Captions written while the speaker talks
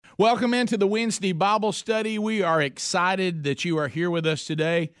Welcome into the Wednesday Bible study. We are excited that you are here with us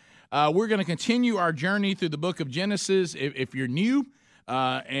today. We're going to continue our journey through the book of Genesis. If you're new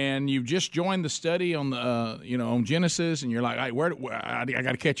and you've just joined the study on on Genesis, and you're like, hey, I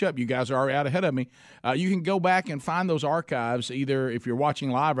got to catch up. You guys are already out ahead of me. You can go back and find those archives. Either if you're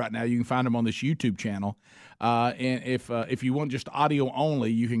watching live right now, you can find them on this YouTube channel. And if you want just audio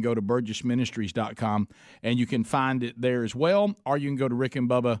only, you can go to burgessministries.com and you can find it there as well. Or you can go to Rick and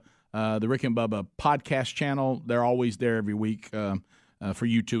Bubba, the Rick and Bubba podcast channel. They're always there every week for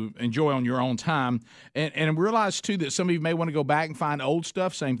you to enjoy on your own time. And realize, too, that some of you may want to go back and find old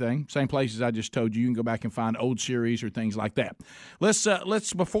stuff. Same thing, same places I just told you. You can go back and find old series or things like that. Let's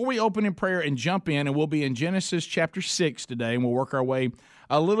before we open in prayer and jump in, and we'll be in Genesis chapter 6 today, and we'll work our way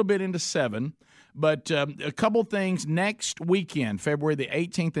a little bit into 7. But a couple things next weekend, February the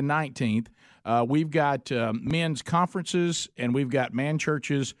 18th and 19th, we've got men's conferences and we've got man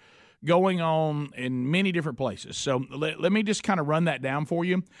churches going on in many different places. So let me just kind of run that down for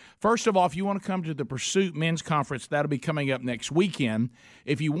you. First of all, if you want to come to the Pursuit Men's Conference, that'll be coming up next weekend.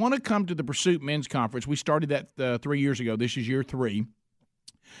 If you want to come to the Pursuit Men's Conference, we started that 3 years ago. This is year 3.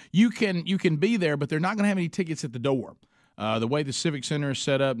 You can be there, but they're not going to have any tickets at the door. The way the Civic Center is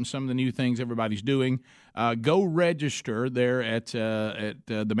set up and some of the new things everybody's doing, go register there at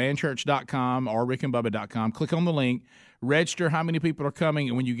themanchurch.com or rickandbubba.com. Click on the link, register how many people are coming,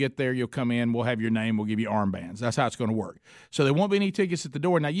 and when you get there, you'll come in, we'll have your name, we'll give you armbands. That's how it's going to work. So there won't be any tickets at the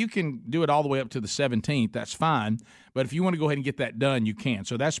door. Now, you can do it all the way up to the 17th. That's fine. But if you want to go ahead and get that done, you can.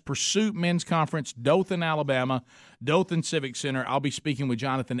 So that's Pursuit Men's Conference, Dothan, Alabama, Dothan Civic Center. I'll be speaking with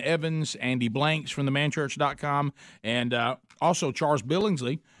Jonathan Evans, Andy Blanks from themanchurch.com, and also Charles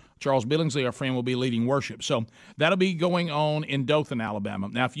Billingsley. Charles Billingsley, our friend, will be leading worship. So that'll be going on in Dothan, Alabama.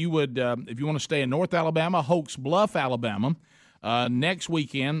 Now, if you want to stay in North Alabama, Oaks Bluff, Alabama, next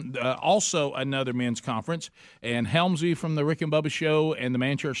weekend, also another men's conference. And Helmsy from the Rick and Bubba Show and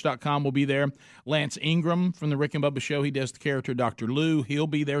themanchurch.com will be there. Lance Ingram from the Rick and Bubba Show, he does the character Dr. Lou. He'll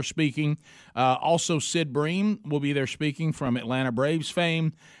be there speaking. Also, Sid Bream will be there speaking from Atlanta Braves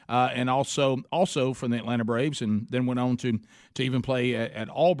fame, and also from the Atlanta Braves, and then went on to even play at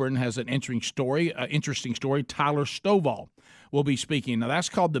Auburn, has an interesting story. Tyler Stovall will be speaking. Now, that's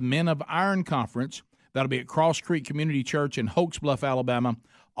called the Men of Iron Conference. That'll be at Cross Creek Community Church in Oaks Bluff, Alabama,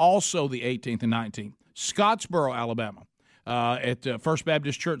 also the 18th and 19th. Scottsboro, Alabama, at First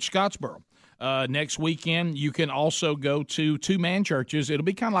Baptist Church, Scottsboro. Next weekend, you can also go to 2 man churches. It'll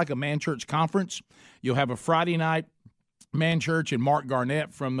be kind of like a man church conference. You'll have a Friday night man church, and Mark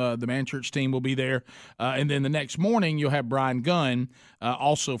Garnett from the man church team will be there. And then the next morning, you'll have Brian Gunn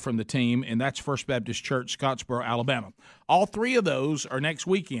also from the team, and that's First Baptist Church, Scottsboro, Alabama. All 3 of those are next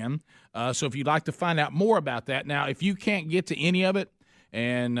weekend. So if you'd like to find out more about that. Now, if you can't get to any of it,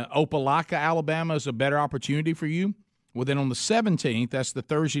 and Opelika, Alabama is a better opportunity for you, well, then on the 17th, that's the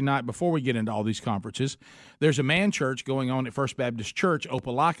Thursday night before we get into all these conferences, there's a man church going on at First Baptist Church,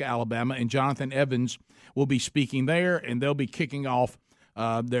 Opelika, Alabama, and Jonathan Evans will be speaking there, and they'll be kicking off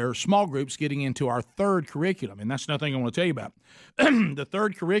their small groups, getting into our 3rd curriculum. And that's another thing I want to tell you about. The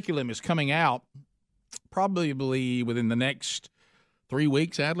 3rd curriculum is coming out probably within the next 3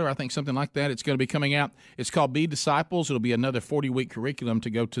 weeks, Adler, I think something like that. It's going to be coming out. It's called Be Disciples. It'll be another 40-week curriculum to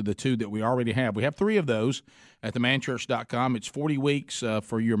go to the 2 that we already have. We have 3 of those at themanchurch.com. It's 40 weeks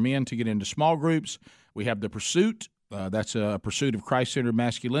for your men to get into small groups. We have the Pursuit. That's a pursuit of Christ-centered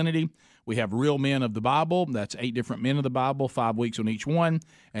masculinity. We have Real Men of the Bible. That's 8 different men of the Bible, 5 weeks on each one.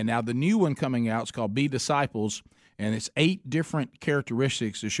 And now the new one coming out is called Be Disciples, and it's 8 different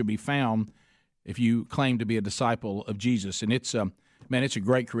characteristics that should be found if you claim to be a disciple of Jesus. And it's it's a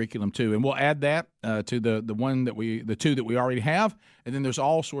great curriculum too, and we'll add that to the 2 that we already have. And then there's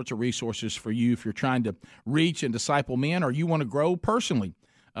all sorts of resources for you if you're trying to reach and disciple men, or you want to grow personally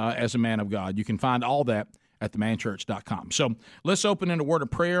as a man of God. You can find all that at themanchurch.com. So let's open in a word of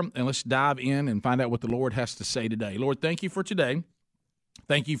prayer, and let's dive in and find out what the Lord has to say today. Lord, thank you for today.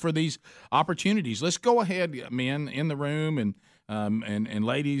 Thank you for these opportunities. Let's go ahead, men in the room and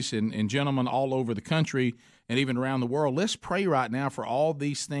ladies and gentlemen all over the country and even around the world. Let's pray right now for all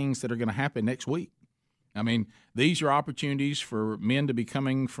these things that are going to happen next week. I mean, these are opportunities for men to be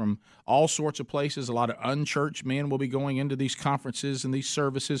coming from all sorts of places. A lot of unchurched men will be going into these conferences and these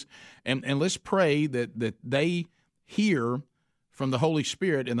services. And let's pray that they hear from the Holy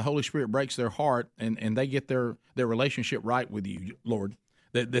Spirit, and the Holy Spirit breaks their heart, and they get their relationship right with you, Lord.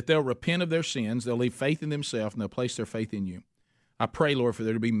 That they'll repent of their sins, they'll leave faith in themselves, and they'll place their faith in you. I pray, Lord, for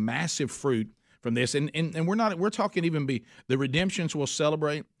there to be massive fruit from this. And we're talking even the redemptions we'll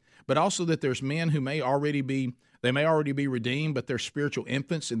celebrate, but also that there's men who may already be They may already be redeemed, but they're spiritual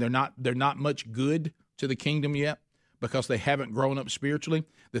infants, and they're not much good to the kingdom yet because they haven't grown up spiritually,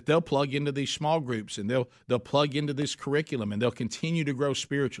 that they'll plug into these small groups and they'll plug into this curriculum and they'll continue to grow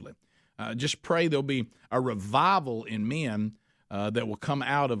spiritually. Just pray there'll be a revival in men that will come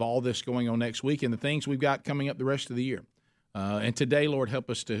out of all this going on next week and the things we've got coming up the rest of the year. And today, Lord, help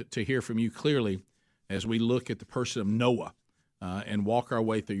us to hear from you clearly as we look at the person of Noah and walk our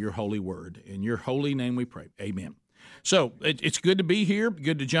way through your holy word. In your holy name we pray. Amen. So it's good to be here,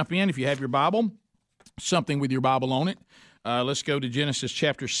 good to jump in. If you have your Bible, something with your Bible on it, let's go to Genesis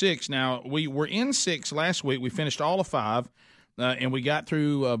chapter 6. Now, we were in 6 last week. We finished all of 5, and we got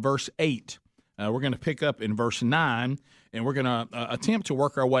through verse 8. We're going to pick up in verse 9, and we're going to attempt to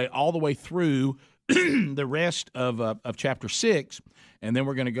work our way all the way through the rest of chapter 6, and then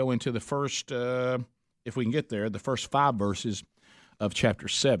we're going to go into the first, if we can get there, the first 5 verses of chapter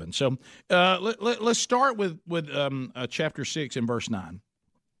 7. So let's start with chapter 6 and verse 9.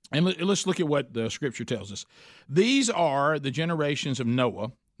 And let's look at what the Scripture tells us. These are the generations of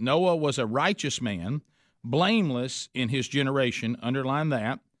Noah. Noah was a righteous man, blameless in his generation. Underline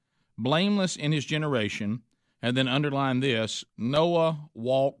that. Blameless in his generation. And then underline this. Noah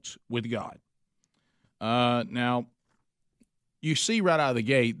walked with God. Now, you see right out of the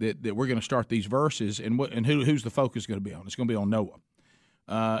gate that we're going to start these verses, and who's the focus going to be on? It's going to be on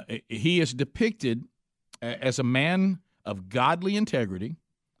Noah. He is depicted as a man of godly integrity.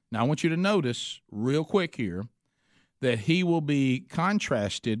 Now, I want you to notice real quick here that he will be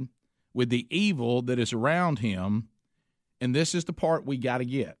contrasted with the evil that is around him, and this is the part we got to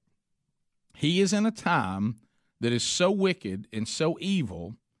get. He is in a time that is so wicked and so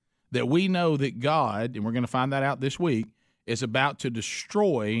evil that we know that God, and we're going to find that out this week, is about to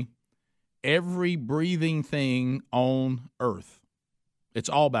destroy every breathing thing on earth. It's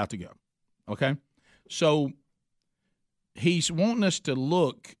all about to go, okay? So he's wanting us to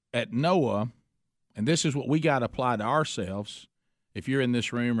look at Noah, and this is what we got to apply to ourselves. If you're in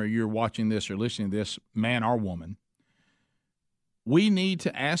this room or you're watching this or listening to this, man or woman, we need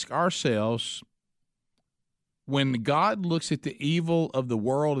to ask ourselves, when God looks at the evil of the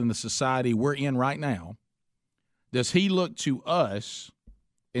world and the society we're in right now, does he look to us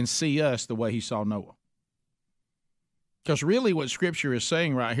and see us the way he saw Noah? Because really what Scripture is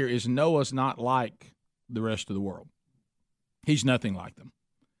saying right here is Noah's not like the rest of the world. He's nothing like them.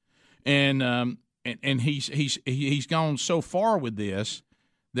 And he's gone so far with this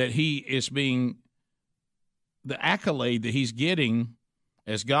that he is being, the accolade that he's getting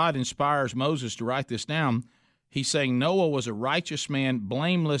as God inspires Moses to write this down, he's saying Noah was a righteous man,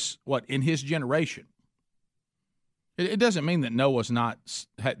 blameless, in his generation. It doesn't mean that Noah's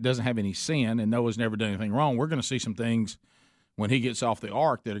doesn't have any sin and Noah's never done anything wrong. We're going to see some things when he gets off the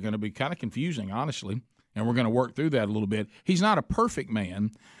ark that are going to be kind of confusing, honestly, and we're going to work through that a little bit. He's not a perfect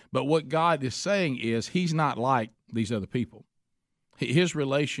man, but what God is saying is he's not like these other people. His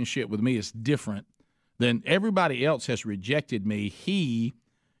relationship with me is different than everybody else has rejected me. He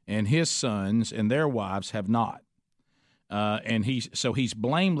and his sons and their wives have not. And he's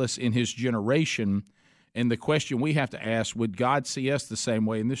blameless in his generation. And the question we have to ask, would God see us the same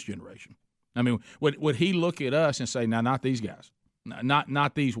way in this generation? I mean, would he look at us and say, no, not these guys,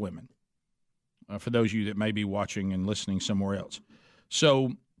 not these women, for those of you that may be watching and listening somewhere else.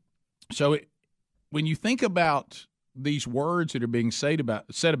 So when you think about these words that are being said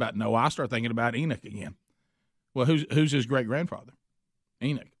about Noah, I start thinking about Enoch again. Well, who's his great-grandfather?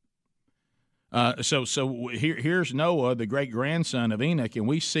 Enoch. So here's Noah, the great-grandson of Enoch, and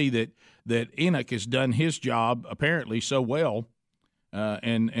we see that Enoch has done his job apparently so well,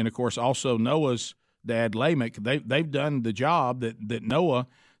 and of course also Noah's dad Lamech. They've done the job that Noah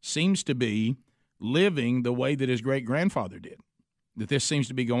seems to be living the way that his great-grandfather did. That this seems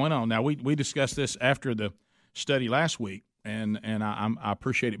to be going on. Now we discussed this after the study last week, and I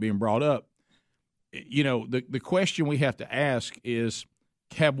appreciate it being brought up. You know, the question we have to ask is,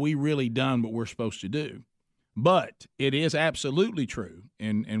 have we really done what we're supposed to do? But it is absolutely true,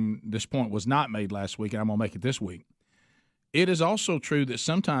 and this point was not made last week, and I'm going to make it this week. It is also true that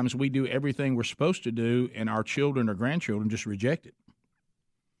sometimes we do everything we're supposed to do, and our children or grandchildren just reject it.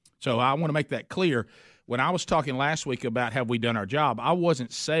 So I want to make that clear. When I was talking last week about have we done our job, I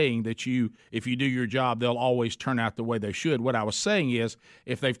wasn't saying that if you do your job, they'll always turn out the way they should. What I was saying is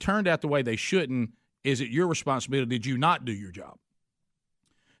if they've turned out the way they shouldn't, is it your responsibility? Did you not do your job?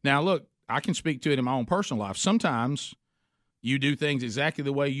 Now, look, I can speak to it in my own personal life. Sometimes you do things exactly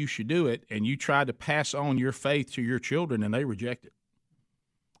the way you should do it, and you try to pass on your faith to your children, and they reject it.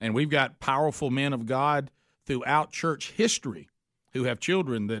 And we've got powerful men of God throughout church history who have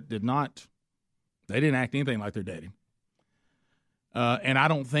children that They didn't act anything like their daddy. And I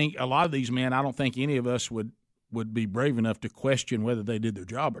don't think a lot of these men, I don't think any of us would be brave enough to question whether they did their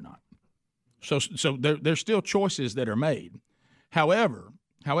job or not. So there's still choices that are made. However,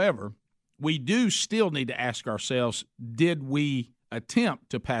 we do still need to ask ourselves, did we attempt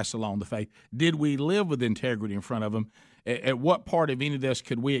to pass along the faith? Did we live with integrity in front of them? At what part of any of this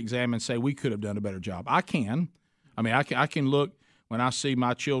could we examine and say we could have done a better job? I can look when I see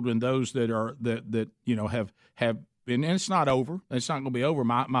my children, those that are that have and it's not over. It's not going to be over.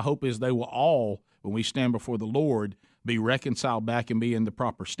 My hope is they will all, when we stand before the Lord, be reconciled back and be in the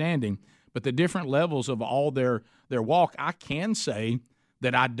proper standing. But the different levels of all their walk, I can say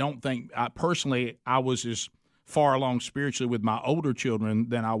that I don't think personally I was as far along spiritually with my older children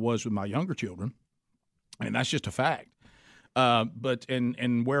than I was with my younger children, and that's just a fact. But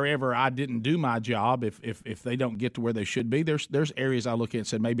wherever I didn't do my job, if they don't get to where they should be, there's areas I look at and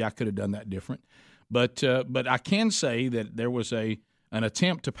said maybe I could have done that different. But I can say that there was an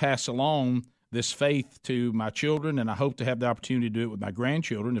attempt to pass along this faith to my children, and I hope to have the opportunity to do it with my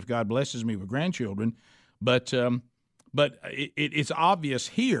grandchildren if God blesses me with grandchildren. But it's obvious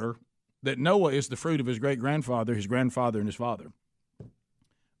here that Noah is the fruit of his great-grandfather, his grandfather, and his father.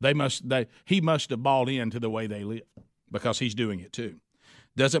 He must have bought into the way they live because he's doing it too.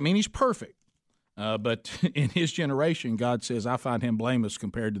 Doesn't mean he's perfect. But in his generation, God says, I find him blameless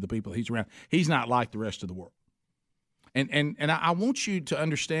compared to the people he's around. He's not like the rest of the world. And I want you to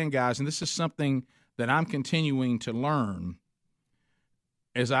understand, guys, and this is something that I'm continuing to learn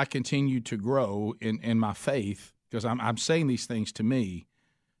as I continue to grow in my faith, because I'm saying these things to me.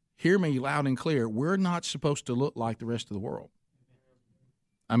 Hear me loud and clear. We're not supposed to look like the rest of the world.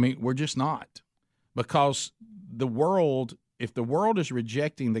 I mean, we're just not. Because the world, if the world is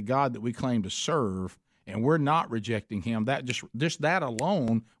rejecting the God that we claim to serve, and we're not rejecting him, that just that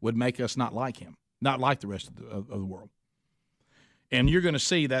alone would make us not like him, not like the rest of the world. And you're going to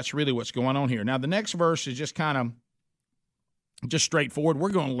see that's really what's going on here. Now, the next verse is just kind of just straightforward. We're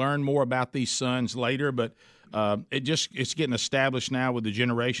going to learn more about these sons later, but it's getting established now with the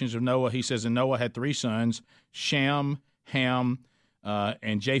generations of Noah. He says, and Noah had 3 sons, Shem, Ham,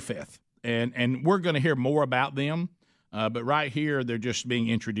 and Japheth. And we're going to hear more about them, but right here they're just being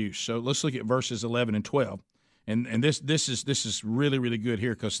introduced. So let's look at verses 11 and 12. And this is really, really good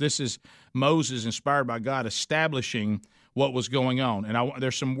here, because this is Moses, inspired by God, establishing what was going on. And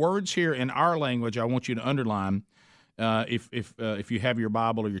there's some words here in our language I want you to underline if you have your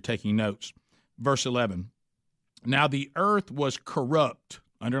Bible or you're taking notes. Verse 11. Now the earth was corrupt,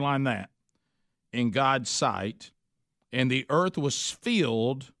 underline that, in God's sight, and the earth was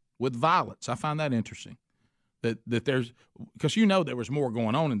filled with violence. I find that interesting. That there's, because there was more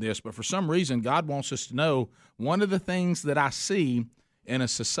going on in this, but for some reason God wants us to know one of the things that I see in a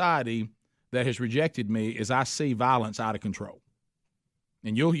society that has rejected me is I see violence out of control.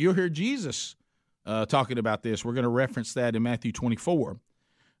 And you'll hear Jesus talking about this. We're going to reference that in Matthew 24.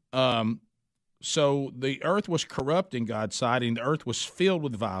 So the earth was corrupt in God's sight, and the earth was filled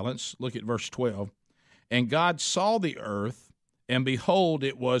with violence. Look at verse 12. And God saw the earth, and behold,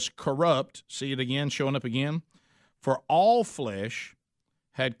 it was corrupt. See it again, showing up again. For all flesh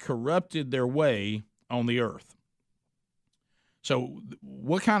had corrupted their way on the earth. So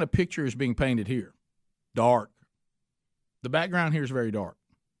what kind of picture is being painted here? Dark. The background here is very dark.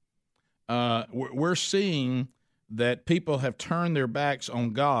 We're seeing that people have turned their backs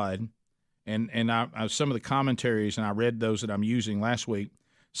on God, and some of the commentaries, and I read those that I'm using last week,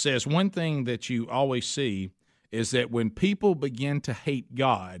 says one thing that you always see is that when people begin to hate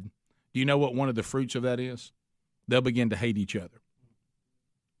God, do you know what one of the fruits of that is? They'll begin to hate each other.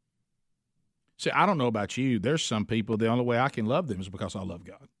 See, I don't know about you. There's some people, the only way I can love them is because I love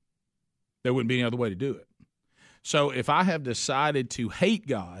God. There wouldn't be any other way to do it. So if I have decided to hate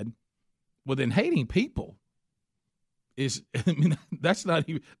God, well, then hating people is, that's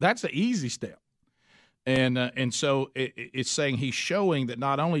an easy step. And so it's saying he's showing that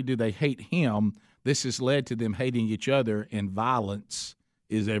not only do they hate him, this has led to them hating each other, and violence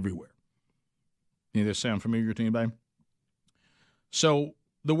is everywhere. Does this sound familiar to anybody? So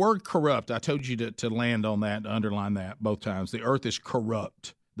the word corrupt, I told you to land on that, to underline that both times. The earth is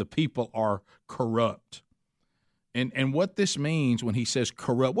corrupt. The people are corrupt. And what this means when he says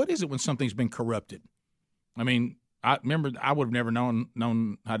corrupt, what is it when something's been corrupted? I mean, I remember I would have never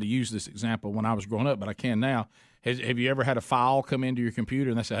known how to use this example when I was growing up, but I can now. Have you ever had a file come into your computer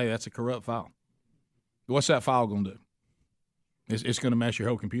and they say, hey, that's a corrupt file? What's that file going to do? It's going to mess your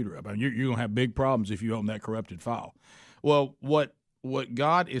whole computer up. I mean, you're going to have big problems if you open that corrupted file. Well, what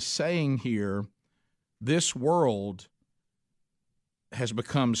God is saying here, this world has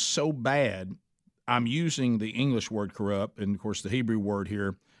become so bad. I'm using the English word corrupt, and, of course, the Hebrew word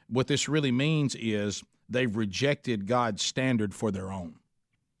here. What this really means is they've rejected God's standard for their own.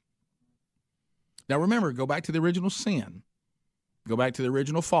 Now, remember, go back to the original sin. Go back to the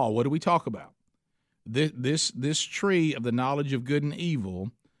original fall. What do we talk about? This tree of the knowledge of good and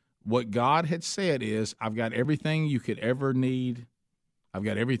evil, what God had said is, I've got everything you could ever need. I've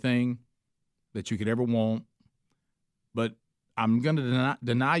got everything that you could ever want. But I'm going to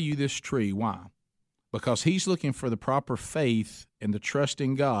deny you this tree. Why? Because he's looking for the proper faith and the trust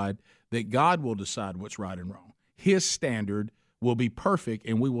in God that God will decide what's right and wrong. His standard will be perfect,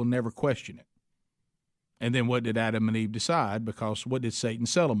 and we will never question it. And then what did Adam and Eve decide? Because what did Satan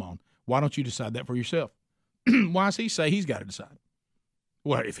sell them on? Why don't you decide that for yourself? Why does he say he's got to decide?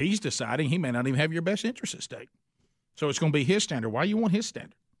 Well, if he's deciding, he may not even have your best interest at stake. So it's going to be his standard. Why do you want his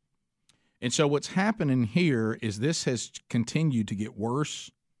standard? And so what's happening here is this has continued to get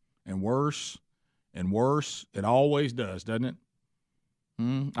worse and worse and worse. It always does, doesn't it?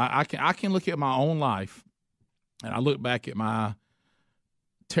 I can look at my own life, and I look back at my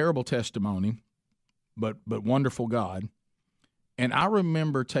terrible testimony, but wonderful God. And I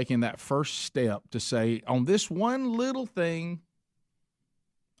remember taking that first step to say, on this one little thing,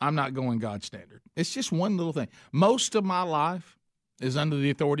 I'm not going God's standard. It's just one little thing. Most of my life is under the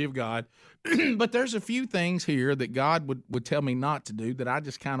authority of God, but there's a few things here that God would tell me not to do that I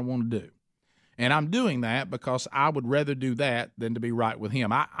just kind of want to do. And I'm doing that because I would rather do that than to be right with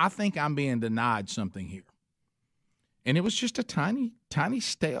him. I think I'm being denied something here. And it was just a tiny, tiny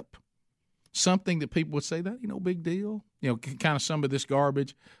step. Something that people would say, that ain't no big deal. Kind of some of this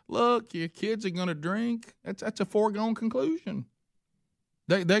garbage. Look, your kids are going to drink. That's a foregone conclusion.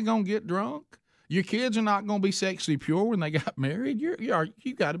 They're going to get drunk. Your kids are not going to be sexually pure when they got married. You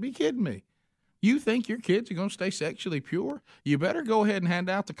got to be kidding me. You think your kids are going to stay sexually pure? You better go ahead and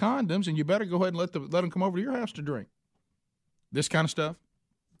hand out the condoms, and you better go ahead and let them come over to your house to drink. This kind of stuff.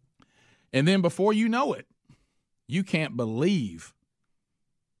 And then before you know it, you can't believe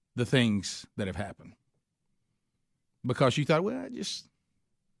the things that have happened because you thought, well,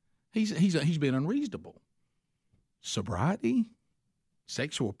 he's being unreasonable. Sobriety,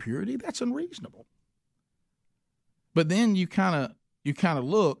 sexual purity, that's unreasonable. But then you kind of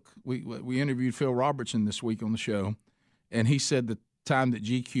look. We interviewed Phil Robertson this week on the show, and he said the time that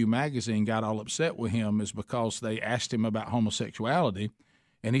GQ magazine got all upset with him is because they asked him about homosexuality,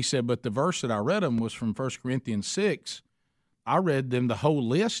 and he said, but the verse that I read him was from 1 Corinthians 6. I read them the whole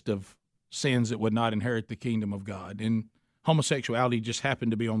list of sins that would not inherit the kingdom of God, and homosexuality just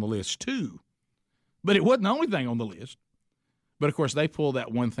happened to be on the list too. But it wasn't the only thing on the list. But, of course, they pull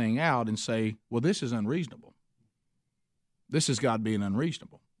that one thing out and say, well, this is unreasonable. This is God being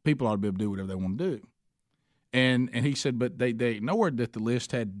unreasonable. People ought to be able to do whatever they want to do. And he said, but they ignored that the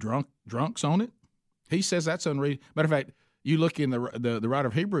list had drunks on it. He says that's unreasonable. Matter of fact, you look in the writer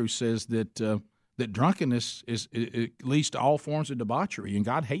of Hebrews says that that drunkenness is at least all forms of debauchery, and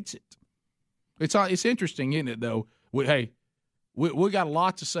God hates it. It's interesting, isn't it, though? We got a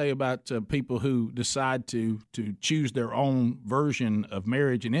lot to say about people who decide to choose their own version of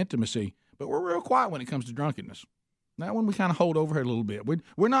marriage and intimacy, but we're real quiet when it comes to drunkenness. That one we kind of hold over here a little bit.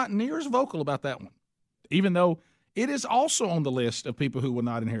 We're not near as vocal about that one, even though it is also on the list of people who will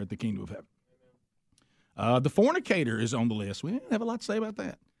not inherit the kingdom of heaven. The fornicator is on the list. We didn't have a lot to say about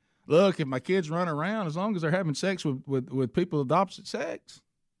that. Look, if my kids run around, as long as they're having sex with people of the opposite sex.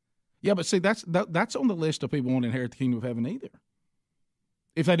 Yeah, but see, that's on the list of people who won't inherit the kingdom of heaven either.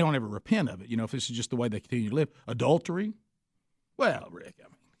 If they don't ever repent of it, if this is just the way they continue to live. Adultery? Well, Rick,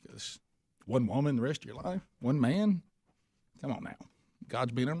 because one woman the rest of your life, one man? Come on now.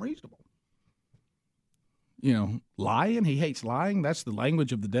 God's being unreasonable. Lying, he hates lying. That's the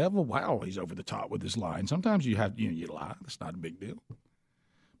language of the devil. Wow, he's over the top with his lying. Sometimes you lie. That's not a big deal.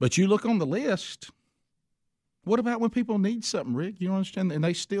 But you look on the list. What about when people need something, Rick? You don't understand? And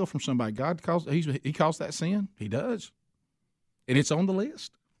they steal from somebody. God calls that sin? He does. And it's on the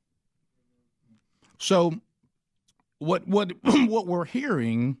list. So what we're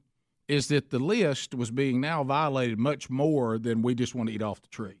hearing is that the list was being now violated much more than we just want to eat off the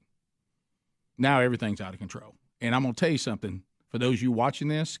tree. Now everything's out of control. And I'm going to tell you something. For those of you watching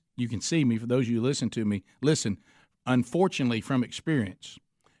this, you can see me. For those of you who listen to me, listen, unfortunately, from experience,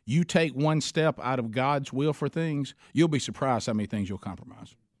 you take one step out of God's will for things, you'll be surprised how many things you'll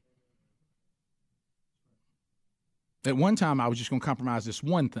compromise. At one time, I was just going to compromise this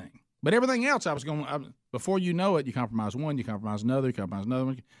one thing. But everything else, before you know it, you compromise one, you compromise another, you compromise another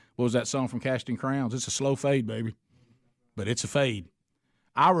one. What was that song from Casting Crowns? It's a slow fade, baby. But it's a fade.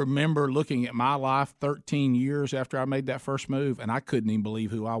 I remember looking at my life 13 years after I made that first move, and I couldn't even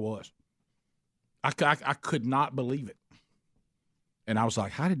believe who I was. I could not believe it. And I was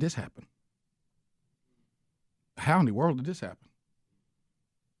like, how did this happen? How in the world did this happen?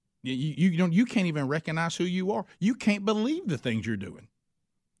 You can't even recognize who you are. You can't believe the things you're doing.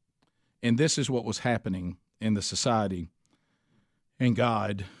 And this is what was happening in the society. And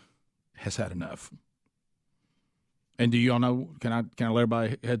God has had enough. And do you all know, can I let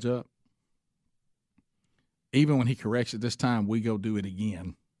everybody heads up? Even when he corrects it this time, we go do it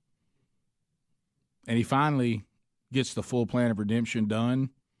again. And he finally gets the full plan of redemption done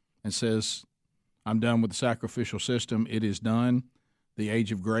and says, I'm done with the sacrificial system. It is done. The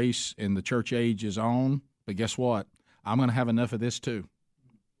age of grace and the church age is on. But guess what? I'm going to have enough of this too.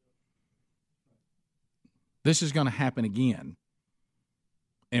 This is going to happen again.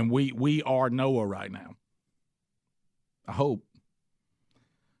 And we are Noah right now. I hope.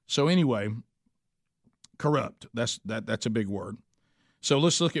 So anyway, corrupt. That's a big word. So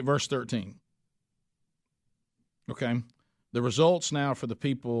let's look at verse 13. Okay? The results now for the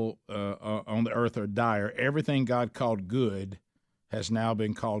people on the earth are dire. Everything God called good has now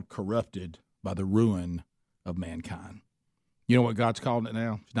been called corrupted by the ruin of mankind. You know what God's calling it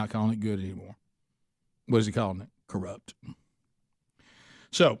now? He's not calling it good anymore. What is he calling it? Corrupt.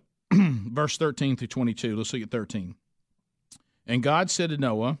 So, verse 13 through 22, let's look at 13. And God said to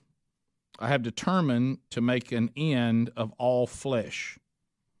Noah, I have determined to make an end of all flesh.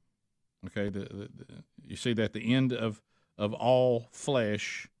 Okay, you see that the end of all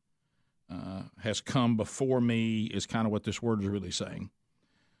flesh has come before me is kind of what this word is really saying.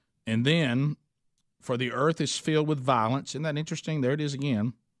 And then, for the earth is filled with violence. Isn't that interesting? There it is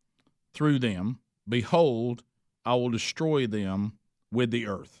again. Through them, behold, I will destroy them with the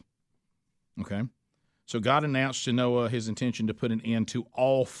earth. Okay? So God announced to Noah his intention to put an end to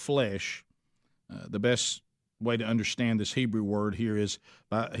all flesh. The best way to understand this Hebrew word here is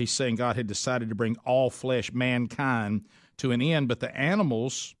he's saying God had decided to bring all flesh, mankind, to an end, but the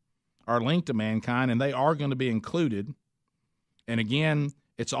animals are linked to mankind, and they are going to be included. And again,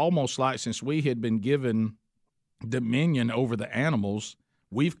 it's almost like since we had been given dominion over the animals,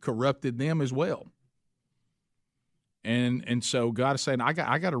 we've corrupted them as well. And so God is saying, I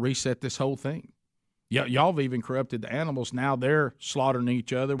got to reset this whole thing. Y'all have even corrupted the animals. Now they're slaughtering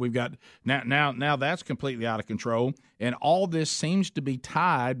each other. We've got now that's completely out of control. And all this seems to be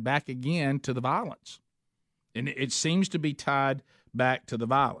tied back again to the violence. And it seems to be tied back to the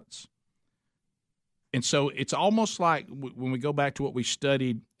violence. And so it's almost like when we go back to what we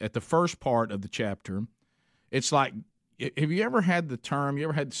studied at the first part of the chapter, it's like, have you ever had the term, you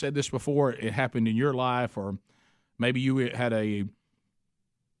ever had said this before, it happened in your life, or maybe you had a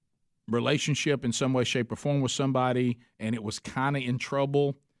relationship in some way, shape, or form with somebody, and it was kind of in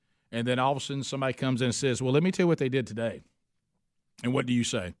trouble, and then all of a sudden somebody comes in and says, well, let me tell you what they did today. And what do you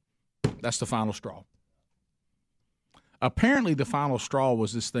say? That's the final straw. Apparently the final straw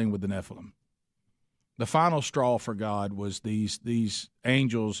was this thing with the Nephilim. The final straw for God was these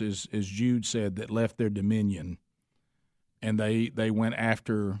angels, as Jude said, that left their dominion, and they went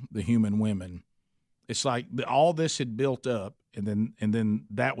after the human women. It's like all this had built up, and then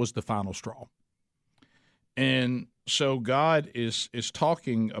that was the final straw. And so God is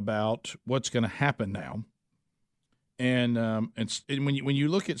talking about what's going to happen now. And when you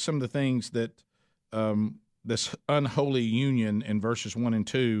look at some of the things that this unholy union in verses 1 and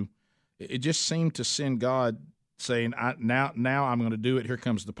 2, it just seemed to send God saying, now I'm going to do it. Here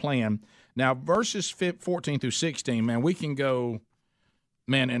comes the plan. Now, verses 14 through 16, man, we can go,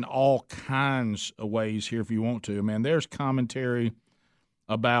 man, in all kinds of ways here if you want to. Man, there's commentary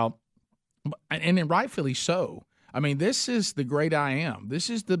about, and rightfully so. I mean, this is the great I am. This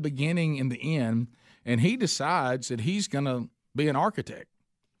is the beginning and the end, and he decides that he's going to be an architect,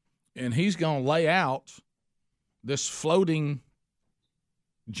 and he's going to lay out this floating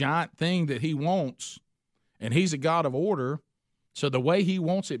giant thing that he wants, and he's a God of order, so the way he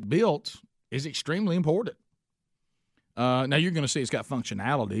wants it built is extremely important. Now, you're going to see it's got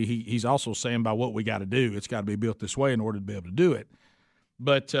functionality. He's also saying by what we got to do, it's got to be built this way in order to be able to do it.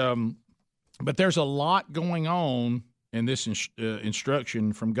 But there's a lot going on in this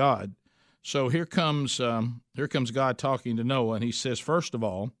instruction from God. So here comes God talking to Noah, and he says, first of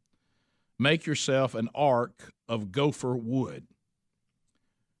all, make yourself an ark of gopher wood.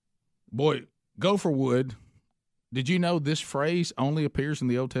 Boy, gopher wood, did you know this phrase only appears in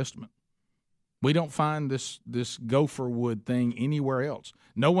the Old Testament? We don't find this gopher wood thing anywhere else.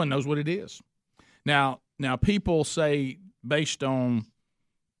 No one knows what it is. Now people say, based on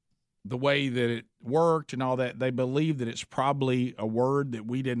the way that it worked and all that, they believe that it's probably a word that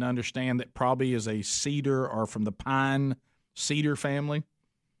we didn't understand, that probably is a cedar or from the pine cedar family.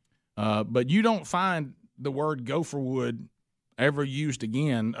 But you don't find the word gopher wood ever used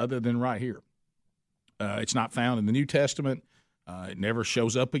again other than right here. It's not found in the New Testament. It never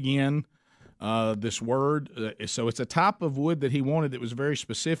shows up again, this word. So it's a type of wood that he wanted that was very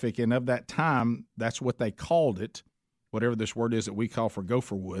specific, and of that time, that's what they called it, whatever this word is that we call for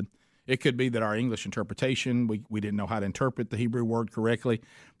gopher wood. It could be that our English interpretation, we didn't know how to interpret the Hebrew word correctly,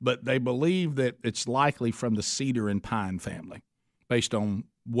 but they believe that it's likely from the cedar and pine family based on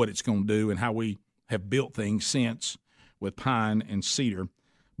what it's going to do and how we have built things since with pine and cedar.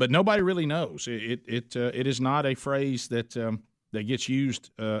 But nobody really knows. It is not a phrase that gets used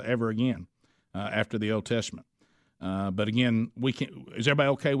ever again after the Old Testament. But again, is everybody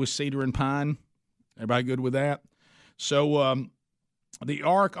okay with cedar and pine? Everybody good with that? So the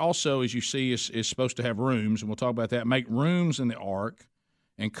ark also, as you see, is supposed to have rooms, and we'll talk about that. Make rooms in the ark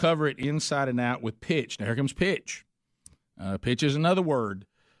and cover it inside and out with pitch. Now, here comes pitch. Pitch is another word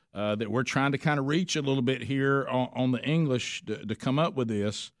that we're trying to kind of reach a little bit here on the English to come up with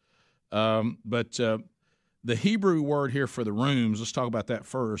this. But the Hebrew word here for the rooms, let's talk about that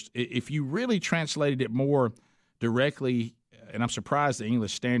first. If you really translated it more directly, and I'm surprised the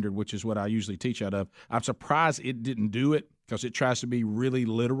English Standard, which is what I usually teach out of, I'm surprised it didn't do it because it tries to be really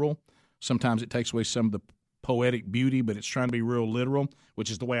literal. Sometimes it takes away some of the poetic beauty, but it's trying to be real literal, which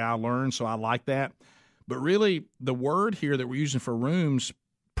is the way I learned, so I like that. But really, the word here that we're using for rooms,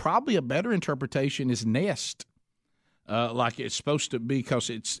 probably a better interpretation is nest, like it's supposed to be, because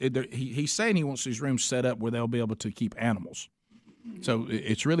he's saying he wants these rooms set up where they'll be able to keep animals. So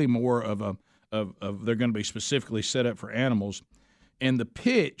it's really more of they're going to be specifically set up for animals. And the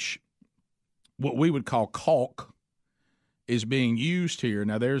pitch, what we would call caulk, is being used here.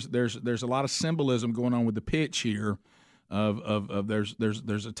 Now there's a lot of symbolism going on with the pitch here. Of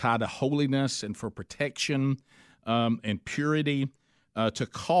there's a tie to holiness and for protection and purity to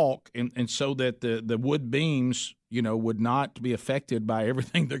caulk, and so that the wood beams would not be affected by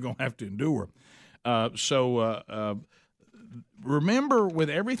everything they're going to have to endure. So remember, with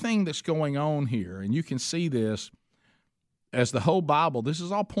everything that's going on here, and you can see this as the whole Bible, this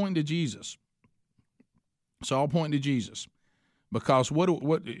is all pointing to Jesus. It's all pointing to Jesus, because what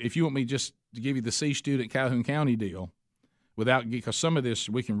if you want me just to give you the C student Calhoun County deal? Because some of this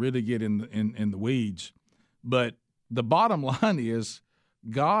we can really get in the weeds, but the bottom line is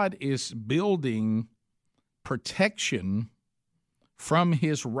God is building protection from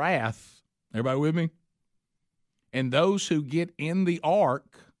His wrath. Everybody with me? And those who get in the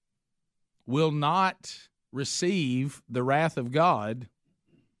ark will not receive the wrath of God,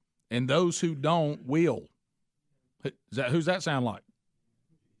 and those who don't will. Who's that sound like?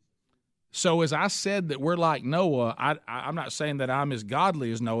 So as I said that we're like Noah, I'm not saying that I'm as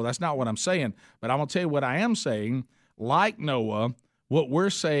godly as Noah. That's not what I'm saying. But I'm going to tell you what I am saying. Like Noah, what we're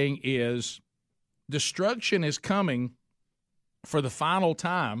saying is destruction is coming for the final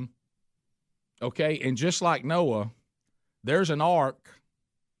time, okay? And just like Noah, there's an ark,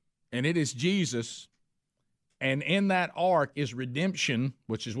 and it is Jesus. And in that ark is redemption,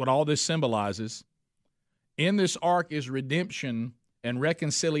 which is what all this symbolizes. In this ark is redemption and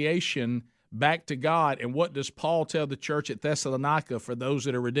reconciliation back to God. And what does Paul tell the church at Thessalonica for those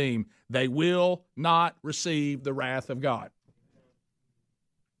that are redeemed? They will not receive the wrath of God.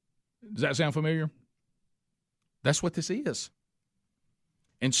 Does that sound familiar? That's what this is.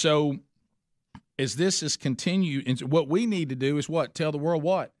 And so as this is continued, and what we need to do is what? Tell the world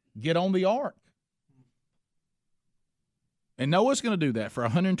what? Get on the ark. And Noah's going to do that for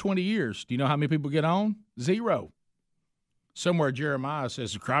 120 years. Do you know how many people get on? 0. Somewhere Jeremiah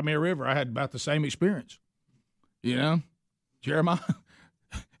says, cry me a river. I had about the same experience. Jeremiah,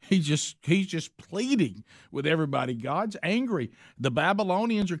 he's just pleading with everybody. God's angry. The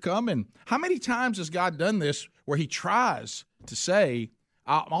Babylonians are coming. How many times has God done this where he tries to say,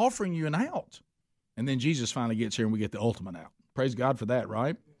 I'm offering you an out? And then Jesus finally gets here and we get the ultimate out. Praise God for that,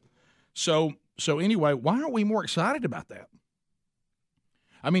 right? So anyway, why aren't we more excited about that?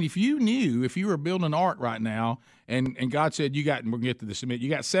 I mean, if you were building an ark right now, and God said, we're going to get to this in a minute, you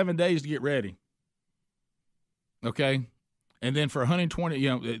got 7 days to get ready. Okay? And then for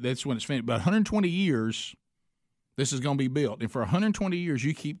 120, that's when it's finished. But 120 years, this is going to be built. And for 120 years,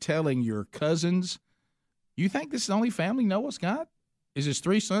 you keep telling your cousins, you think this is the only family Noah's got? Is his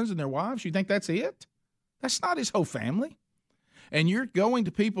 3 sons and their wives? You think that's it? That's not his whole family. And you're going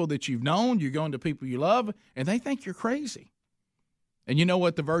to people that you've known, you're going to people you love, and they think you're crazy. And you know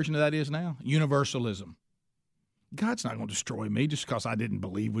what the version of that is now? Universalism. God's not going to destroy me just because I didn't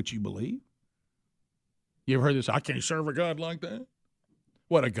believe what you believe. You ever heard this? I can't serve a God like that.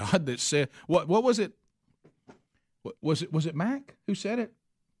 What, a God that said, what was it? Was it Mac who said it?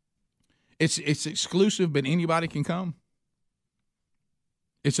 It's exclusive, but anybody can come.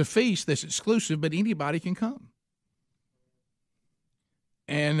 It's a feast that's exclusive, but anybody can come.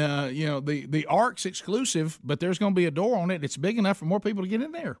 And, the ark's exclusive, but there's going to be a door on it. It's big enough for more people to get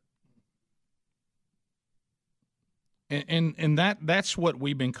in there. And that's what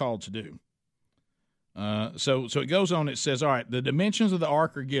we've been called to do. So it goes on. It says, all right, the dimensions of the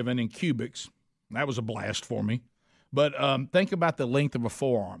ark are given in cubits. That was a blast for me. But think about the length of a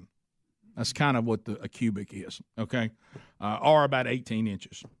forearm. That's kind of what a cubic is, okay? Or about 18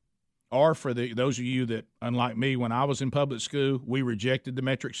 inches. Or for those of you that, unlike me, when I was in public school, we rejected the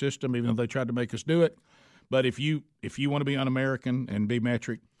metric system, even though they tried to make us do it. But if you want to be un-American and be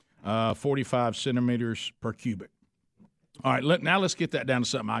metric, 45 centimeters per cubic. All right, now let's get that down to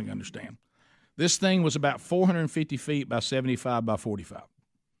something I can understand. This thing was about 450 feet by 75 by 45.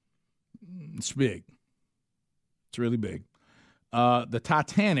 It's big. It's really big. The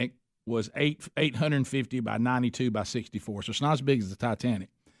Titanic was 850 by 92 by 64. So it's not as big as the Titanic,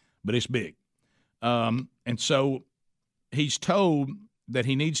 but it's big. And so he's told that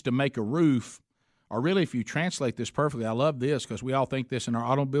he needs to make a roof, or really if you translate this perfectly, I love this because we all think this in our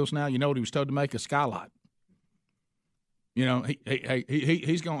automobiles now. You know what he was told to make? A skylight. You know,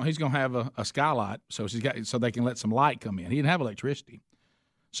 he's going to have a skylight so they can let some light come in. He didn't have electricity.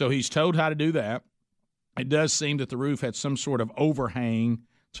 So he's told how to do that. It does seem that the roof had some sort of overhang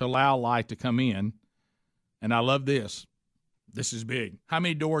to allow light to come in. And I love this. This is big. How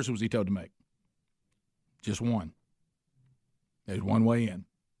many doors was he told to make? Just one. There's one way in.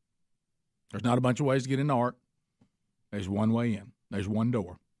 There's not a bunch of ways to get in the ark. There's one way in. There's one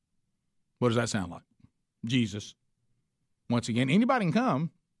door. What does that sound like? Jesus. Once again, anybody can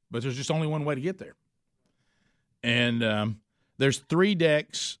come, but there's just only one way to get there. And there's 3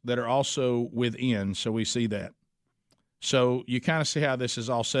 decks that are also within, so we see that. So you kind of see how this is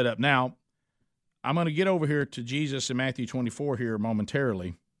all set up. Now, I'm going to get over here to Jesus in Matthew 24 here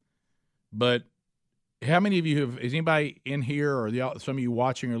momentarily, but how many of you is anybody in here or some of you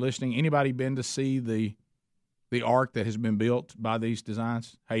watching or listening, anybody been to see the ark that has been built by these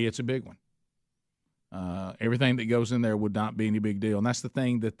designs? Hey, it's a big one. Everything that goes in there would not be any big deal. And that's the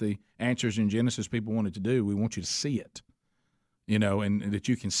thing that the Answers in Genesis people wanted to do. We want you to see it, and that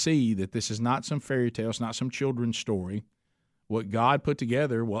you can see that this is not some fairy tale. It's not some children's story. What God put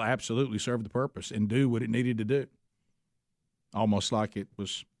together will absolutely serve the purpose and do what it needed to do. Almost like it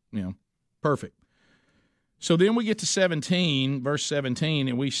was, perfect. So then we get to verse 17,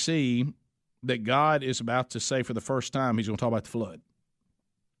 and we see that God is about to say for the first time, he's going to talk about the flood.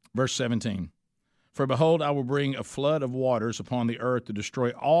 Verse 17. For behold, I will bring a flood of waters upon the earth to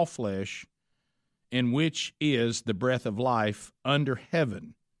destroy all flesh, in which is the breath of life under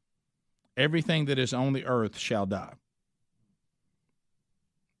heaven. Everything that is on the earth shall die.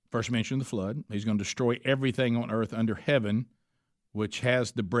 First mention the flood. He's going to destroy everything on earth under heaven, which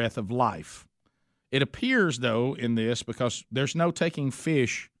has the breath of life. It appears, though, in this, because there's no taking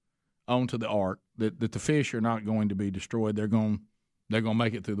fish onto the ark, that the fish are not going to be destroyed. They're going to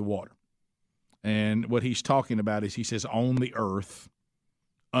make it through the water. And what he's talking about is, he says, on the earth,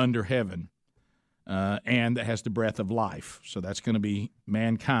 under heaven, and that has the breath of life. So that's going to be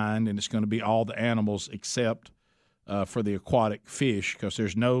mankind, and it's going to be all the animals except for the aquatic fish, because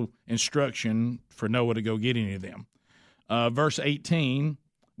there's no instruction for Noah to go get any of them. Verse 18,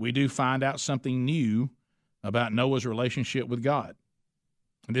 we do find out something new about Noah's relationship with God.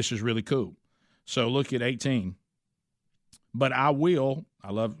 And this is really cool. So look at 18. But I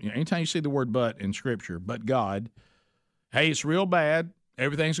love, anytime you see the word but in Scripture, but God, hey, it's real bad.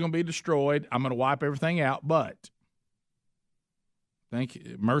 Everything's going to be destroyed. I'm going to wipe everything out, but, thank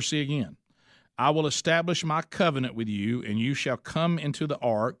you, mercy again. I will establish my covenant with you, and you shall come into the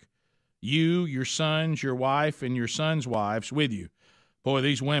ark, you, your sons, your wife, and your sons' wives with you. Boy,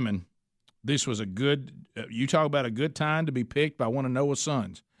 these women, this was you talk about a good time to be picked by one of Noah's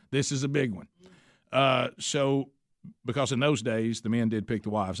sons. This is a big one. Because in those days, the men did pick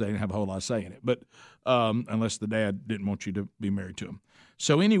the wives. They didn't have a whole lot of say in it, but unless the dad didn't want you to be married to them.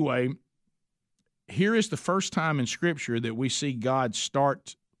 So anyway, here is the first time in Scripture that we see God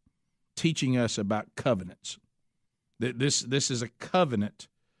start teaching us about covenants. That this is a covenant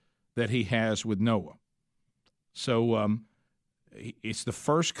that he has with Noah. So it's the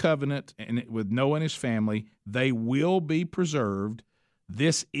first covenant with Noah and his family. They will be preserved.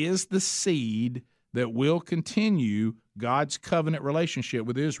 This is the seed that will continue God's covenant relationship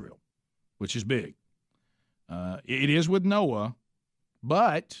with Israel, which is big. It is with Noah,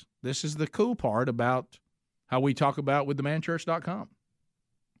 but this is the cool part about how we talk about with themanchurch.com.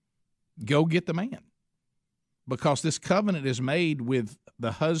 Go get the man. because this covenant is made with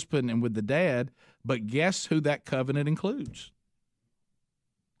the husband and with the dad, but guess who that covenant includes?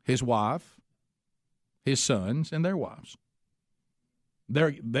 His wife, his sons, and their wives.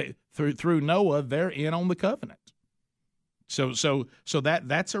 Through Noah, they're in on the covenant. So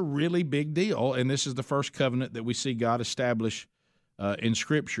that's a really big deal, and this is the first covenant that we see God establish in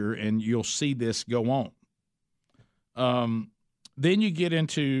Scripture, and you'll see this go on. Then you get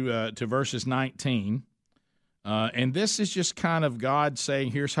into to verses 19, and this is just kind of God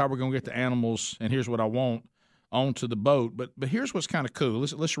saying, here's how we're going to get the animals, and here's what I want onto the boat. But here's what's kind of cool.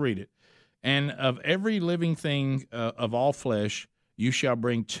 Let's read it. And of every living thing of all flesh, you shall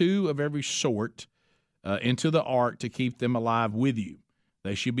bring 2 of every sort into the ark to keep them alive with you.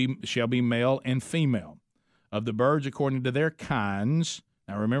 They shall be male and female. Of the birds according to their kinds.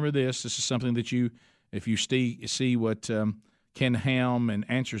 Now remember this is something that if you see what Ken Ham and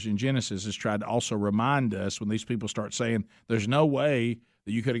Answers in Genesis has tried to also remind us when these people start saying there's no way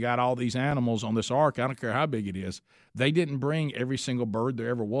that you could have got all these animals on this ark, I don't care how big it is. They didn't bring every single bird there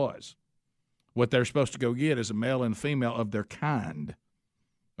ever was. What they're supposed to go get is a male and female of their kind.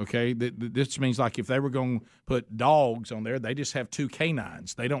 Okay, this means like if they were going to put dogs on there, they just have 2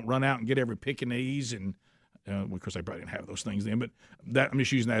 canines. They don't run out and get every Pekingese and of course, they probably didn't have those things then, but I'm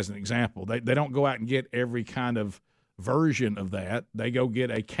just using that as an example. They don't go out and get every kind of version of that. They go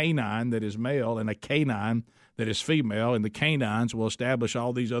get a canine that is male and a canine that is female, and the canines will establish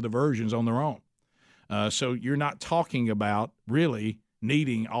all these other versions on their own. So you're not talking about really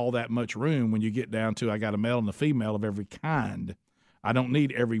needing all that much room when you get down to I got a male and a female of every kind. I don't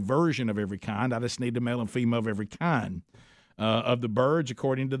need every version of every kind. I just need the male and female of every kind. Of the birds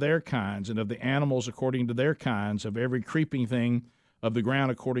according to their kinds, and of the animals according to their kinds, of every creeping thing of the ground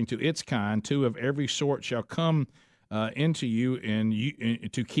according to its kind, 2 of every sort shall come into you,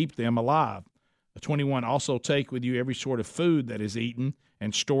 and to keep them alive. 21, also take with you every sort of food that is eaten,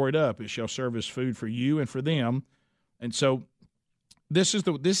 and store it up. It shall serve as food for you and for them. And so this is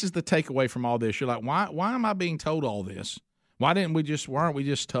the takeaway from all this. You're like, why am I being told all this? Why aren't we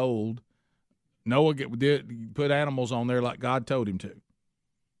just told Noah put animals on there like God told him to?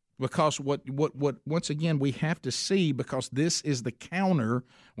 Because what once again we have to see, because this is the counter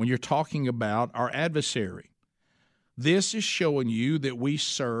when you're talking about our adversary. This is showing you that we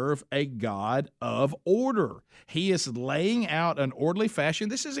serve a God of order. He is laying out an orderly fashion.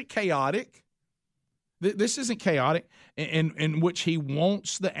 This isn't chaotic. This isn't chaotic in which he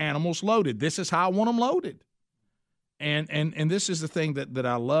wants the animals loaded. This is how I want them loaded. And this is the thing that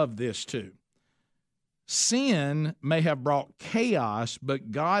I love this too. Sin may have brought chaos,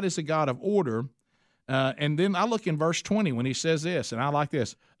 but God is a God of order. And then I look in verse 20 when he says this, and I like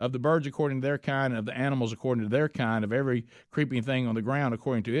this, of the birds according to their kind, and of the animals according to their kind, of every creeping thing on the ground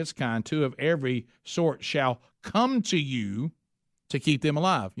according to its kind, 2 of every sort shall come to you to keep them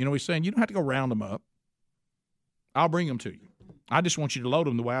alive. You know what he's saying? You don't have to go round them up. I'll bring them to you. I just want you to load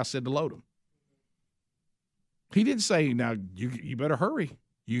them the way I said to load them. He didn't say, now, you better hurry.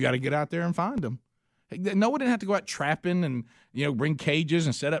 You got to get out there and find them. Noah didn't have to go out trapping and, bring cages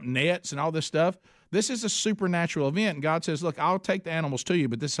and set up nets and all this stuff. This is a supernatural event, and God says, look, I'll take the animals to you,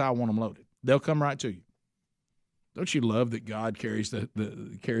 but this is how I want them loaded. They'll come right to you. Don't you love that God carries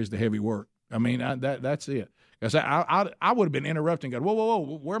the heavy work? I mean, that's it. Because I would have been interrupting God. Whoa,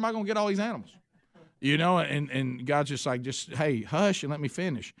 where am I going to get all these animals? And God's just like, hey, hush and let me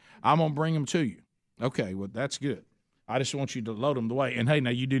finish. I'm going to bring them to you. Okay, well, that's good. I just want you to load them the way. And, hey, now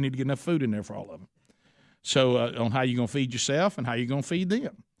you do need to get enough food in there for all of them. So on how you're going to feed yourself and how you're going to feed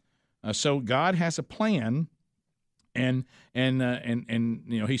them. So God has a plan, and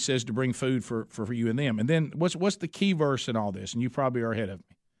he says to bring food for you and them. And then what's the key verse in all this? And you probably are ahead of me.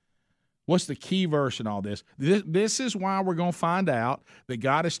 What's the key verse in all this? This is why we're going to find out that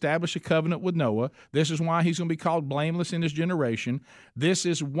God established a covenant with Noah. This is why he's going to be called blameless in his generation. This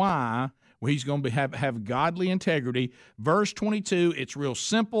is why he's going to have godly integrity. Verse 22, it's real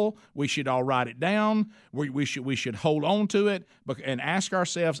simple. We should all write it down. We should hold on to it and ask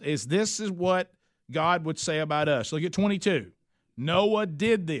ourselves, is what God would say about us? Look at 22. Noah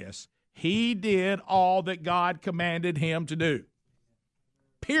did this. He did all that God commanded him to do.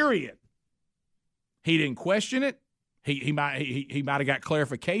 Period. He didn't question it. He might have got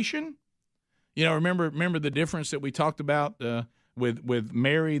clarification. Remember the difference that we talked about with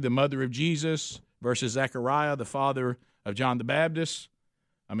Mary, the mother of Jesus, versus Zechariah, the father of John the Baptist.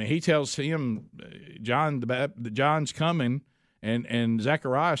 I mean, he tells him, John's coming, and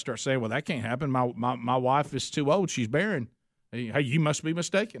Zechariah starts saying, well, that can't happen. My wife is too old. She's barren. Hey, you must be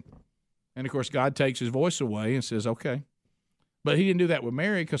mistaken. And, of course, God takes his voice away and says, okay, But he didn't do that with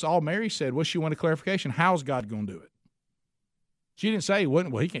Mary because all Mary said was she wanted clarification. How's God going to do it? She didn't say, well,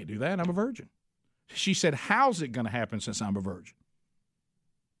 he can't do that. I'm a virgin. She said, how's it going to happen since I'm a virgin?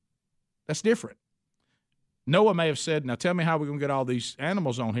 That's different. Noah may have said, now tell me how we're going to get all these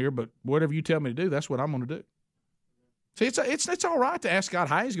animals on here, but whatever you tell me to do, that's what I'm going to do. See, it's all right to ask God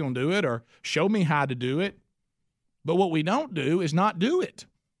how he's going to do it or show me how to do it. But what we don't do is not do it.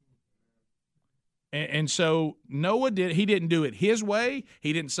 And so Noah he didn't do it his way.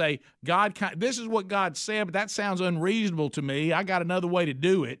 He didn't say, this is what God said, but that sounds unreasonable to me. I got another way to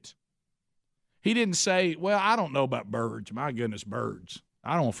do it. He didn't say, well, I don't know about birds. My goodness, birds.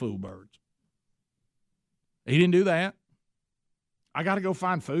 I don't fool birds. He didn't do that. I got to go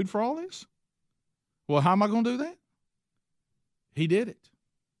find food for all this? Well, how am I going to do that? He did it.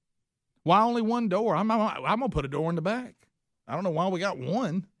 Why only one door? I'm going to put a door in the back. I don't know why we got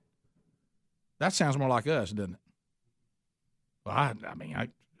one. That sounds more like us, doesn't it? Well, I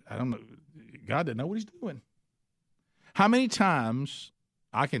don't know. God didn't know what he's doing. How many times,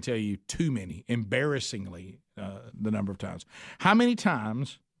 I can tell you too many, embarrassingly, the number of times. How many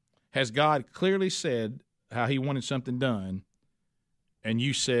times has God clearly said how he wanted something done, and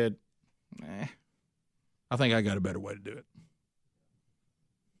you said, I think I got a better way to do it.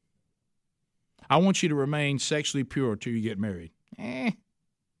 I want you to remain sexually pure until you get married. I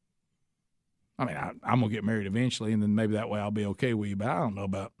mean, I'm going to get married eventually, and then maybe that way I'll be okay with you, but I don't know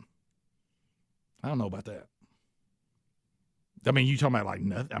about that. I mean, you talking about like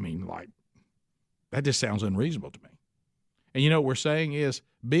nothing. I mean, like, that just sounds unreasonable to me. And you know what we're saying is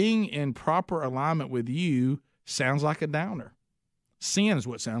being in proper alignment with you sounds like a downer. Sin is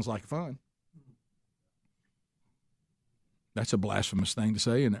what sounds like fun. That's a blasphemous thing to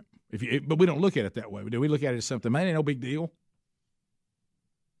say, isn't it? But we don't look at it that way. Do we look at it as something, man, ain't no big deal.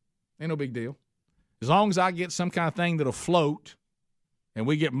 Ain't no big deal. As long as I get some kind of thing that'll float and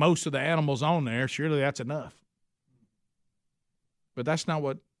we get most of the animals on there, surely that's enough. But that's not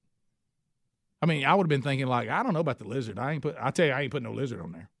what, I mean, I would have been thinking like, I don't know about the lizard. I ain't putting no lizard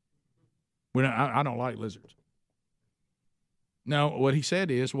on there. I don't like lizards. No, what he said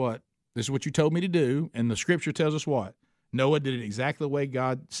is what? This is what you told me to do, and the scripture tells us what? Noah did it exactly the way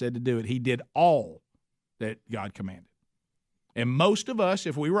God said to do it. He did all that God commanded. And most of us,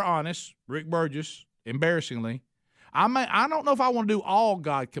 if we were honest, Rick Burgess, embarrassingly, I don't know if I want to do all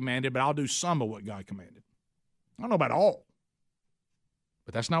God commanded, but I'll do some of what God commanded. I don't know about all.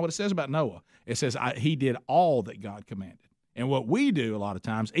 But that's not what it says about Noah. It says he did all that God commanded. And what we do a lot of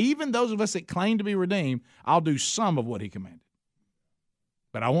times, even those of us that claim to be redeemed, I'll do some of what he commanded.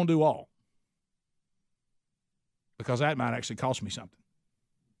 But I won't do all. Because that might actually cost me something.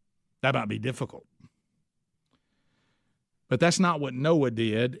 That might be difficult. But that's not what Noah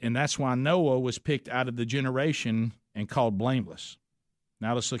did, and that's why Noah was picked out of the generation and called blameless.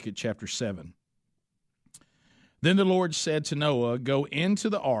 Now let's look at chapter 7. Then the Lord said to Noah, go into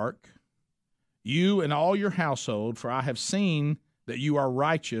the ark, you and all your household, for I have seen that you are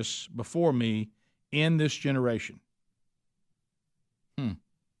righteous before me in this generation.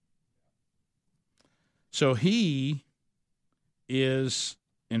 So he is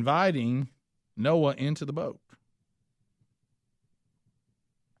inviting Noah into the boat.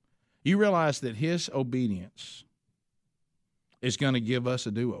 You realize that his obedience is going to give us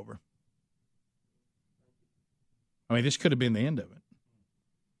a do-over. I mean, this could have been the end of it.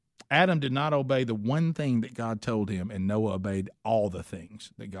 Adam did not obey the one thing that God told him, and Noah obeyed all the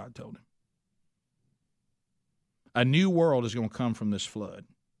things that God told him. A new world is going to come from this flood.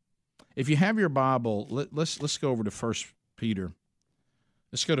 If you have your Bible, let's go over to 1 Peter.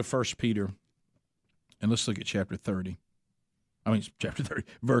 Let's go to 1 Peter, and let's look at chapter 30. I mean, chapter 30,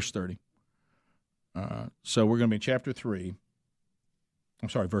 verse 30. So we're going to be in chapter 3. I'm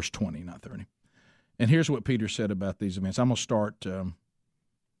sorry, verse 20, not 30. And here's what Peter said about these events. I'm going to start in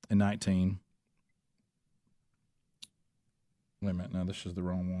 19. Wait a minute. No, this is the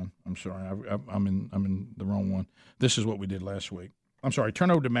wrong one. I'm sorry. I'm in the wrong one. This is what we did last week. I'm sorry. Turn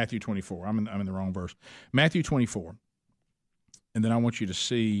over to Matthew 24. I'm in the wrong verse. Matthew 24. And then I want you to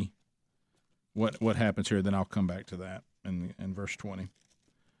see what happens here. Then I'll come back to that in verse 20.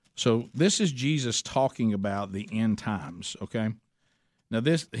 So this is Jesus talking about the end times, okay? Now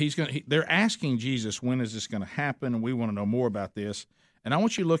they're asking Jesus, when is this going to happen? And we want to know more about this. And I